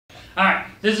All right,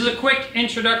 this is a quick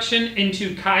introduction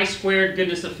into chi-squared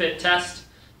goodness of fit test.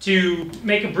 To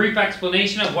make a brief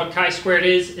explanation of what chi-squared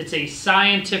is, it's a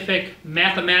scientific,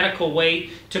 mathematical way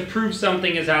to prove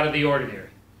something is out of the ordinary.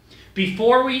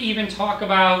 Before we even talk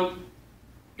about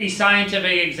a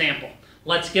scientific example,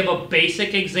 let's give a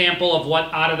basic example of what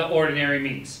out of the ordinary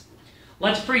means.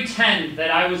 Let's pretend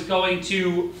that I was going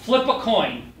to flip a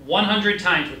coin 100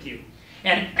 times with you.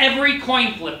 And every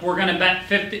coin flip, we're going to bet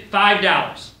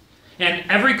 $5. And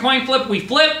every coin flip we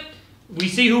flip, we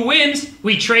see who wins,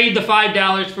 we trade the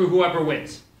 $5 for whoever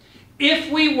wins.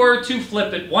 If we were to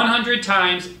flip it 100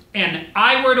 times and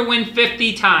I were to win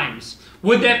 50 times,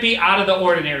 would that be out of the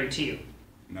ordinary to you?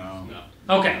 No.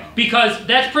 Okay, because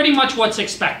that's pretty much what's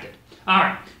expected. All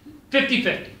right,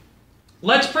 50-50.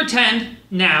 Let's pretend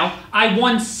now I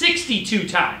won 62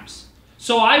 times.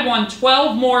 So I won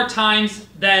 12 more times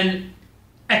than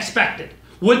expected.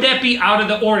 Would that be out of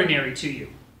the ordinary to you?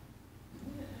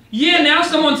 Yeah, now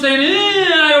someone's saying,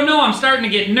 I don't know, I'm starting to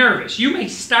get nervous. You may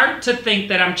start to think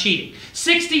that I'm cheating.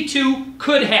 62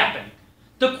 could happen.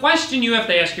 The question you have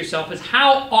to ask yourself is,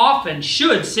 how often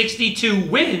should 62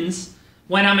 wins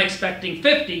when I'm expecting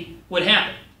 50 would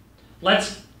happen?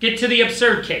 Let's get to the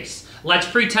absurd case. Let's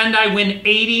pretend I win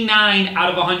 89 out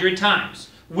of 100 times.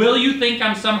 Will you think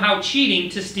I'm somehow cheating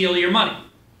to steal your money?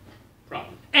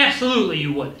 Probably. Absolutely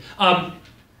you would.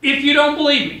 If you don't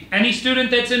believe me, any student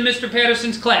that's in Mr.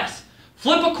 Patterson's class,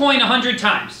 flip a coin 100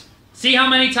 times. See how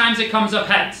many times it comes up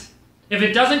heads. If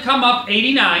it doesn't come up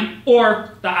 89,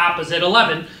 or the opposite,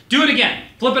 11, do it again.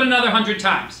 Flip it another 100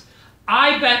 times.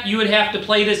 I bet you would have to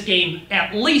play this game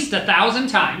at least 1,000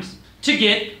 times to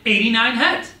get 89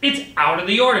 heads. It's out of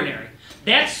the ordinary.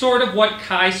 That's sort of what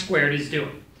chi-squared is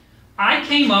doing. I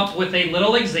came up with a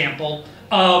little example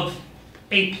of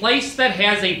a place that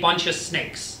has a bunch of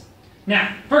snakes.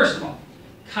 Now, first of all,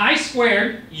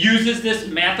 chi-squared uses this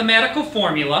mathematical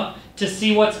formula to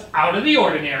see what's out of the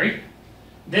ordinary.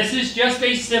 This is just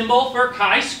a symbol for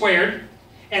chi-squared,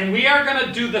 and we are going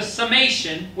to do the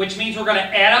summation, which means we're going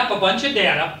to add up a bunch of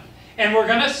data, and we're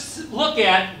going to look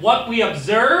at what we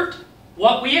observed,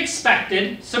 what we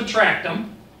expected, subtract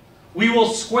them. We will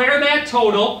square that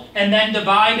total, and then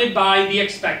divide it by the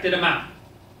expected amount.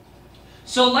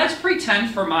 So let's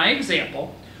pretend, for my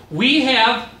example, we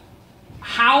have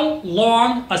how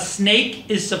long a snake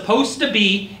is supposed to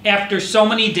be after so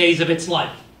many days of its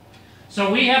life.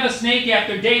 So we have a snake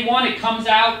after day 1, it comes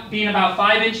out being about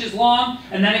 5 inches long,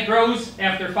 and then it grows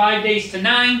after 5 days to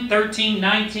 9, 13,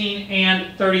 19,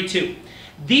 and 32.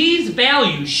 These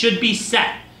values should be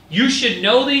set. You should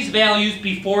know these values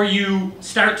before you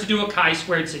start to do a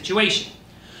chi-squared situation.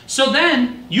 So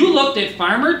then you looked at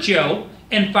Farmer Joe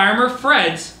and Farmer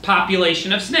Fred's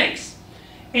population of snakes.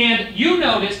 And you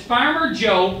noticed Farmer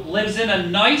Joe lives in a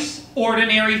nice,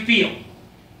 ordinary field.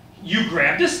 You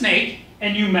grabbed a snake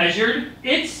and you measured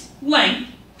its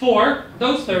length for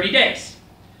those 30 days.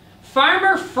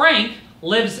 Farmer Frank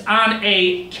lives on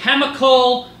a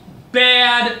chemical,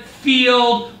 bad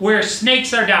field where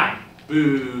snakes are dying.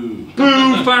 Boo.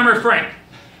 Boo, Farmer Frank.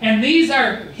 And these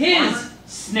are his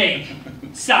snake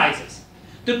sizes.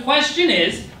 The question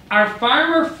is, are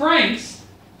Farmer Frank's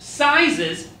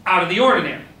sizes out of the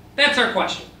ordinary? That's our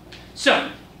question. So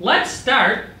let's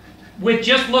start with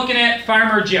just looking at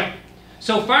Farmer Joe.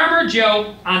 So Farmer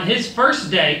Joe, on his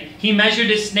first day, he measured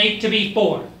his snake to be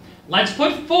 4. Let's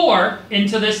put 4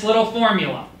 into this little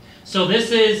formula. So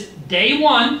this is day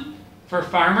 1 for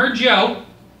Farmer Joe.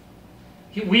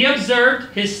 We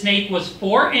observed his snake was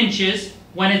 4 inches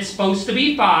when it's supposed to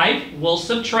be 5. We'll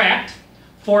subtract.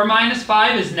 4 minus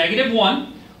 5 is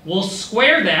 -1. We'll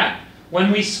square that.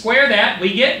 When we square that,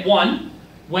 we get 1.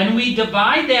 When we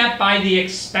divide that by the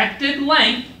expected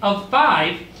length of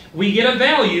 5, we get a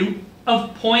value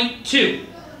of 0.2.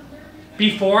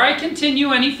 Before I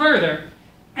continue any further,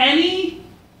 any,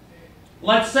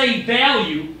 let's say,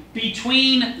 value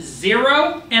between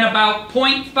 0 and about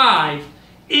 0.5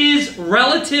 is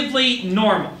relatively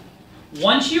normal.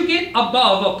 Once you get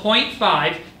above a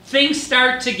 0.5, things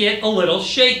start to get a little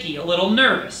shaky, a little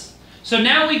nervous. So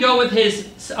now we go with his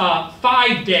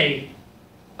 5-day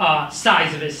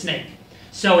size of his snake.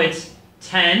 So it's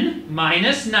 10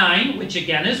 minus 9, which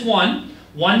again is 1.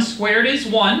 1 squared is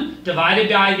 1, divided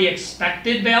by the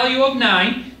expected value of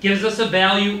 9, gives us a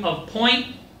value of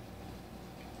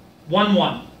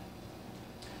 0.11.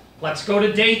 Let's go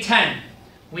to day 10.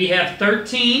 We have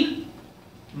 13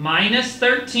 minus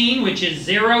 13, which is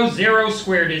 0. 0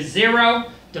 squared is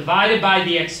 0, divided by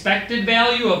the expected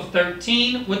value of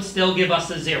 13 would still give us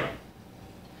a 0.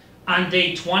 On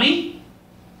day 20,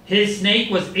 His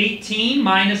snake was 18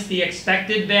 minus the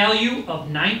expected value of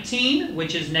 19,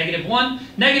 which is -1.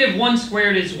 -1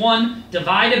 squared is 1,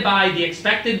 divided by the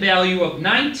expected value of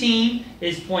 19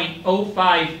 is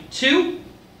 0.052.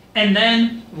 And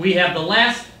then we have the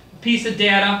last piece of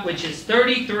data, which is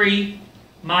 33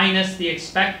 minus the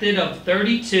expected of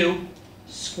 32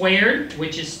 squared,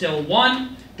 which is still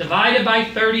 1, divided by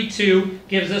 32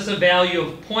 gives us a value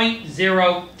of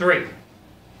 0.03.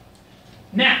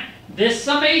 Now, this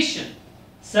summation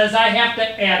says I have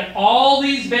to add all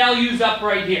these values up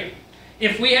right here.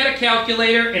 If we had a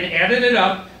calculator and added it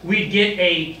up, we'd get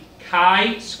a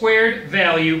chi-squared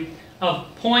value of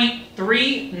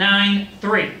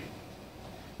 0.393.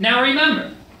 Now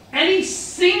remember, any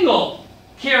single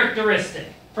characteristic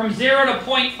from 0 to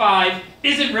 0.5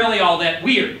 isn't really all that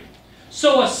weird.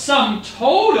 So a sum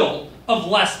total of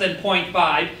less than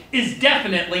 0.5 is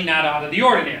definitely not out of the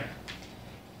ordinary.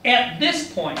 At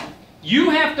this point, you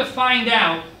have to find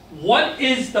out what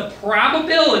is the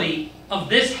probability of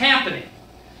this happening.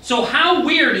 So how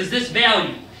weird is this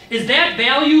value? Is that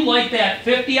value like that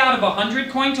 50 out of 100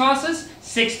 coin tosses,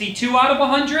 62 out of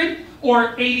 100,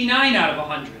 or 89 out of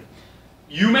 100?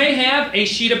 You may have a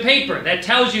sheet of paper that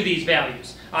tells you these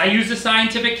values. I use a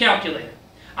scientific calculator.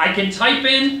 I can type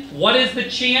in what is the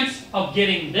chance of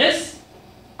getting this.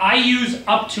 I use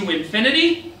up to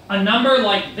infinity, a number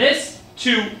like this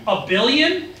to a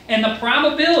billion, and the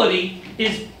probability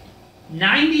is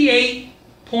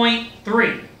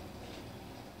 98.3.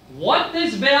 What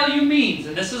this value means,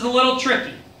 and this is a little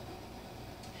tricky,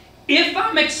 if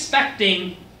I'm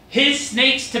expecting his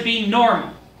snakes to be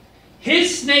normal,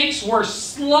 his snakes were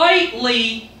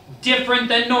slightly different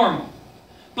than normal,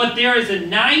 but there is a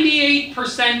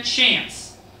 98%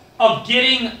 chance of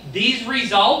getting these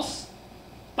results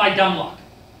by dumb luck.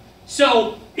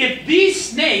 So if these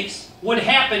snakes would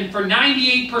happen for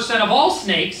 98% of all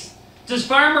snakes, does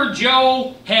Farmer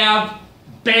Joe have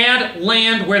bad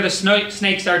land where the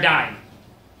snakes are dying?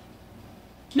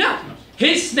 No.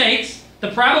 His snakes,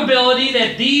 the probability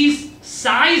that these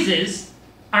sizes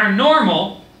are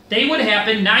normal, they would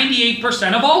happen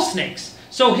 98% of all snakes.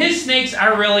 So his snakes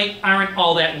aren't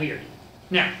all that weird.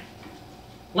 Now,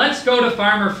 let's go to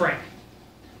Farmer Frank.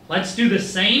 Let's do the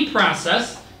same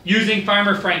process using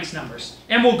Farmer Frank's numbers.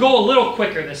 And we'll go a little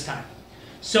quicker this time.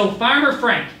 So Farmer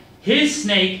Frank, his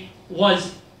snake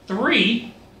was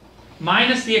 3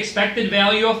 minus the expected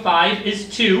value of 5 is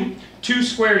 2. 2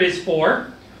 squared is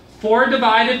 4. 4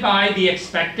 divided by the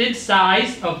expected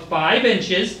size of 5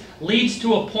 inches leads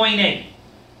to a 0.8.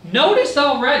 Notice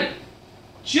already,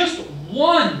 just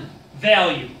one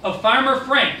value of Farmer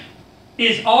Frank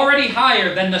is already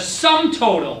higher than the sum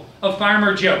total of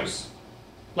Farmer Joe's.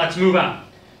 Let's move on.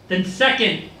 Then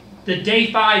second, the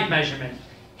day 5 measurement.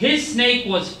 His snake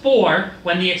was 4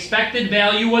 when the expected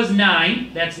value was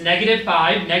 9. That's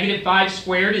 -5. -5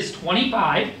 squared is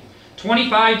 25.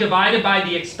 25 divided by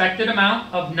the expected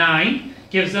amount of 9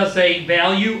 gives us a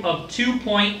value of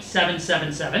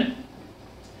 2.777.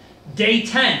 Day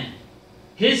 10.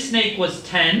 His snake was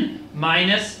 10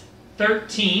 minus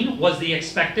 13 was the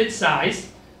expected size.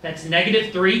 That's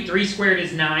 -3. 3 squared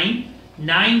is 9.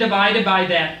 9 divided by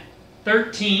that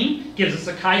 13 gives us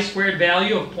a chi-squared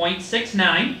value of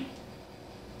 0.69.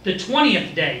 The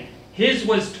 20th day. His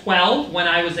was 12 when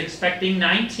I was expecting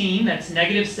 19. That's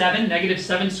 -7.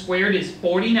 -7 squared is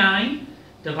 49.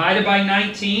 Divided by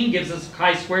 19 gives us a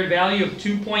chi-squared value of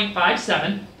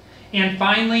 2.57. And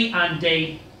finally, on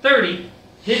day 30,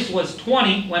 his was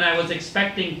 20 when I was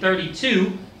expecting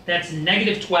 32. That's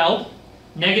 -12.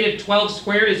 -12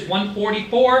 squared is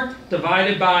 144.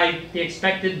 Divided by the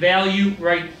expected value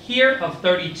right here of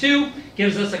 32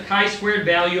 gives us a chi-squared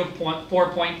value of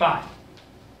 4.5.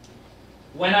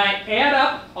 When I add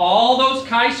up all those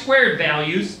chi-squared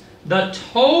values, the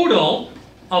total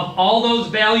of all those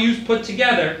values put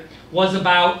together was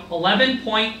about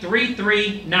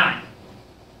 11.339.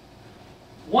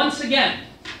 Once again,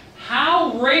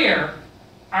 how rare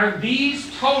are these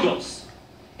totals?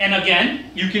 And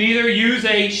again, you can either use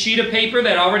a sheet of paper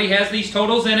that already has these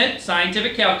totals in it,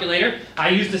 scientific calculator. I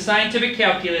used a scientific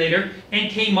calculator and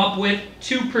came up with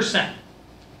 2%.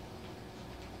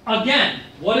 Again,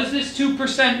 what does this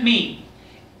 2% mean?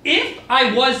 If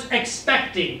I was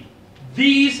expecting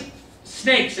these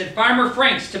snakes at Farmer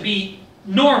Frank's to be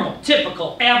normal,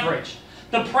 typical, average,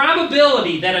 the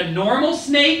probability that a normal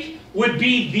snake would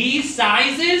be these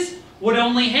sizes would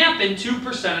only happen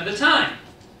 2% of the time.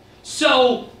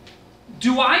 So,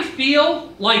 do I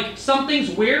feel like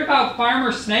something's weird about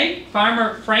Farmer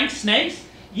Frank's snakes?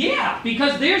 Yeah,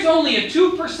 because there's only a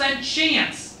 2%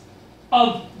 chance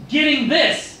of getting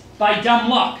this by dumb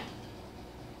luck.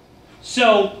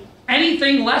 So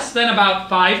anything less than about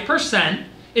 5%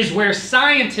 is where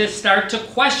scientists start to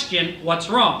question what's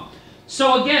wrong.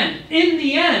 So again, in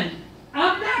the end,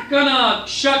 I'm not gonna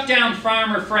shut down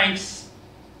Farmer Frank's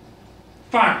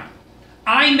farm.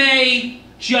 I may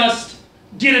just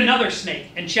get another snake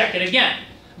and check it again.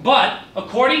 But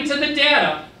according to the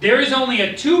data, there is only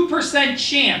a 2%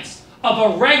 chance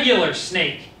of a regular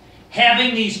snake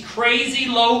having these crazy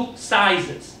low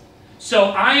sizes. So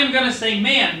I am going to say,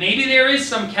 man, maybe there is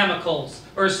some chemicals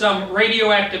or some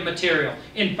radioactive material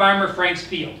in Farmer Frank's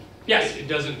field. Yes? It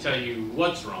doesn't tell you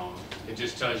what's wrong. It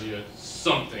just tells you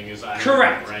something is out of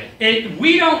Correct. wrong, right?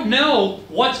 We don't know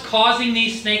what's causing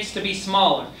these snakes to be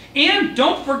smaller. And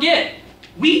don't forget,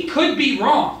 we could be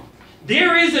wrong.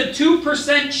 There is a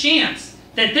 2% chance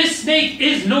that this snake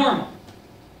is normal,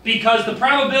 because the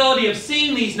probability of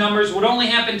seeing these numbers would only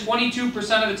happen 22%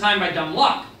 of the time by dumb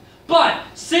luck. But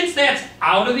since that's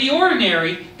out of the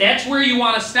ordinary, that's where you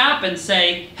want to stop and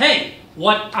say, hey,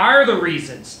 what are the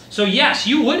reasons? So yes,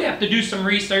 you would have to do some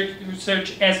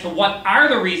research as to what are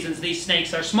the reasons these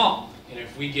snakes are small. And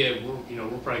if we give, we're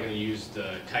probably going to use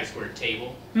the chi-square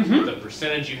table. Mm-hmm. The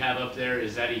percentage you have up there,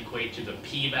 does that equate to the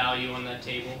p-value on that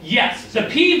table? Yes, the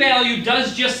p-value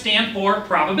does just stand for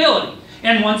probability.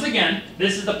 And once again,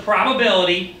 this is the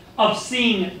probability of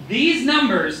seeing these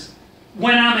numbers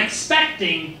when I'm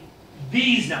expecting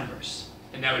these numbers.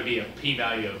 And that would be a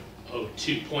p-value of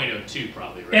 0.02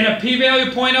 probably, right? And a p-value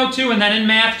of 0.02, and then in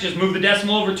math, just move the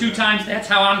decimal over 2 times. That's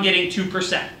how I'm getting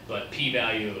 2%. But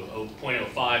p-value of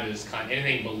 0.05 is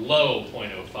anything below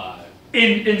 0.05.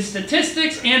 In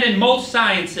statistics and in most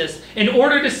sciences, in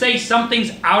order to say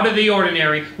something's out of the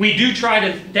ordinary, we do try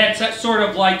to, that's sort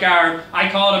of like I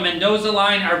call it a Mendoza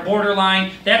line, our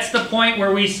borderline. That's the point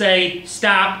where we say,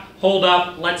 stop, hold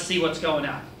up, let's see what's going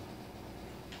on.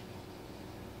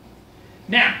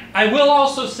 Now, I will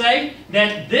also say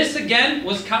that this, again,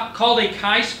 was called a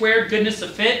chi-squared goodness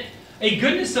of fit. A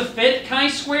goodness of fit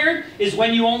chi-squared is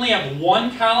when you only have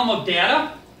one column of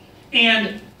data.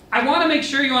 And I want to make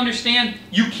sure you understand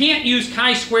you can't use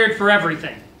chi-squared for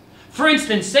everything. For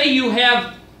instance, say you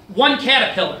have one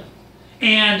caterpillar.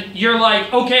 And you're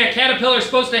like, okay, a caterpillar is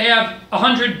supposed to have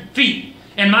 100 feet.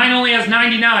 And mine only has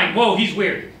 99. Whoa, he's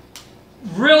weird.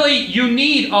 Really, you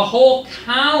need a whole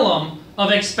column of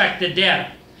expected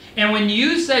data. And when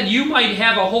you said you might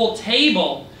have a whole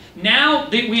table, now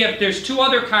there's 2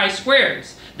 other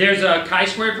chi-squareds. There's a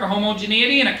chi-squared for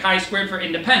homogeneity and a chi-squared for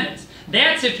independence.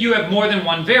 That's if you have more than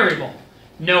one variable.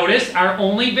 Notice our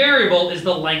only variable is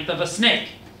the length of a snake.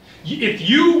 If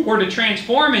you were to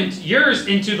transform yours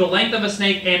into the length of a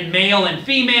snake and male and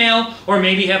female, or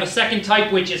maybe have a second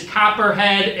type which is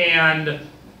copperhead and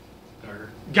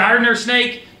gardener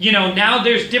snake, now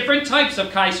there's different types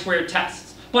of chi-square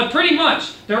tests. But pretty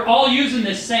much, they're all using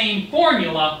the same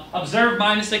formula, observed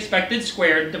minus expected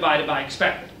squared divided by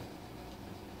expected.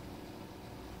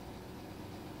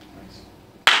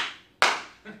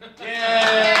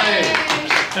 Yay!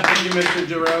 Thank you, Mr.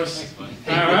 Jarosz.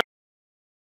 All right.